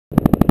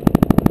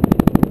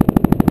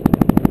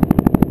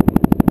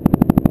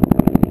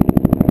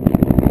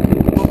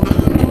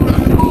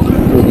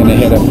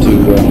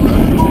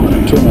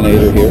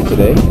Terminator here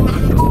today.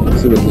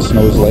 See what the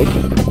snow's like.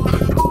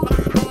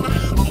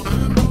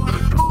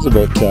 It's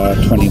about a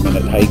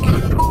 20-minute hike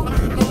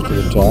to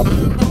the top.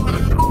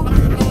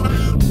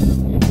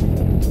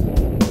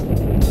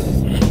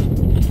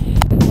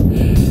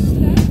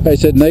 I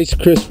said nice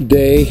crisp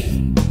day.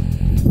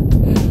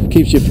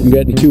 Keeps you from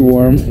getting too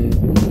warm.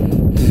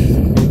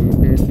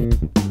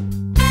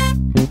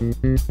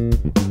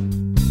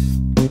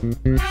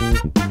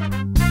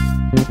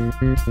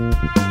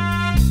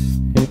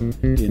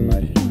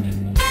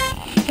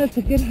 That's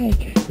a good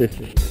hike.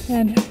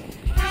 And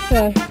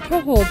the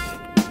toe-holds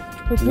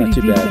were pretty Not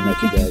too decent. bad, not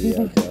too bad,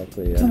 yeah,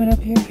 exactly. Yeah. Coming up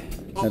here.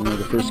 I don't know,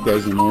 the first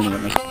guys in the morning.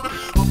 It's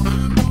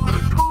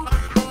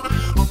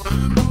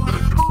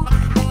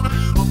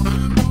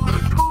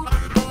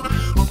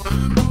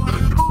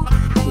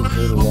a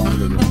little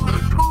longer than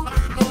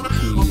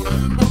T2,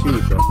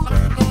 but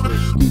a little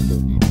steeper.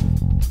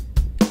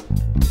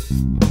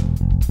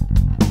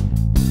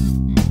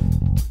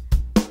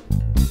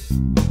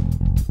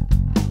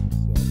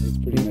 It's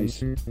pretty nice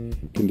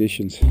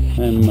conditions.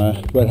 I'm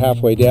about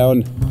halfway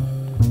down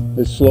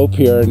this slope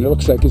here, and it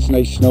looks like it's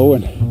nice snow,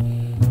 and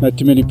not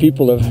too many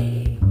people have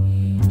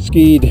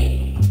skied.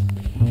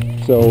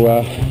 So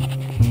a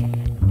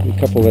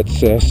couple that's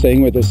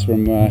staying with us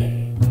from a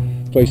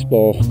place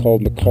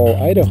called McCall,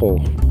 Idaho,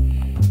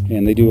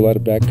 and they do a lot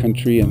of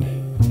backcountry, and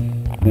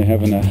they're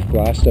having a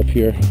blast up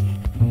here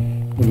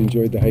and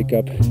enjoyed the hike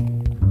up.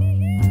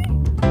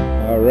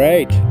 All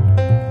right,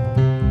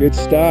 good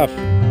stuff.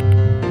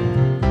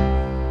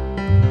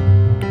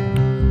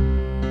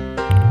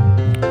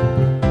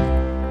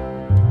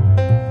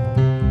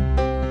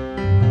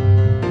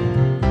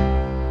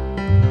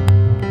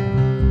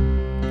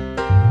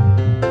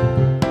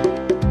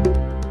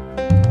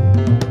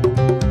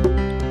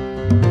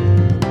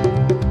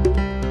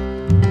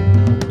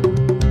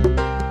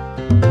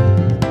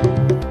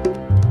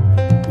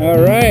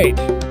 All right,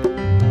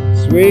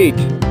 sweet.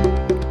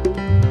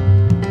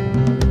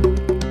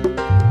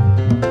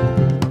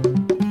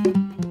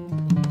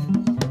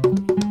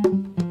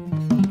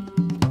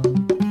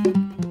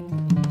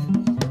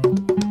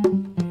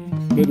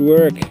 Good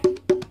work.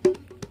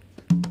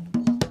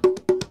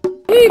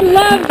 We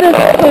love this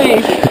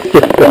place.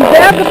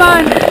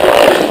 Vagabond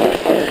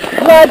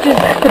Lodge is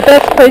the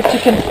best place you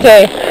can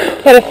stay.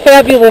 Had a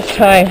fabulous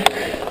time.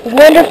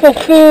 Wonderful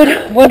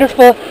food,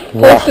 wonderful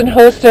host and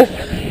hostess.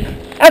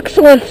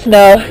 Excellent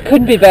snow,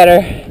 couldn't be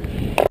better.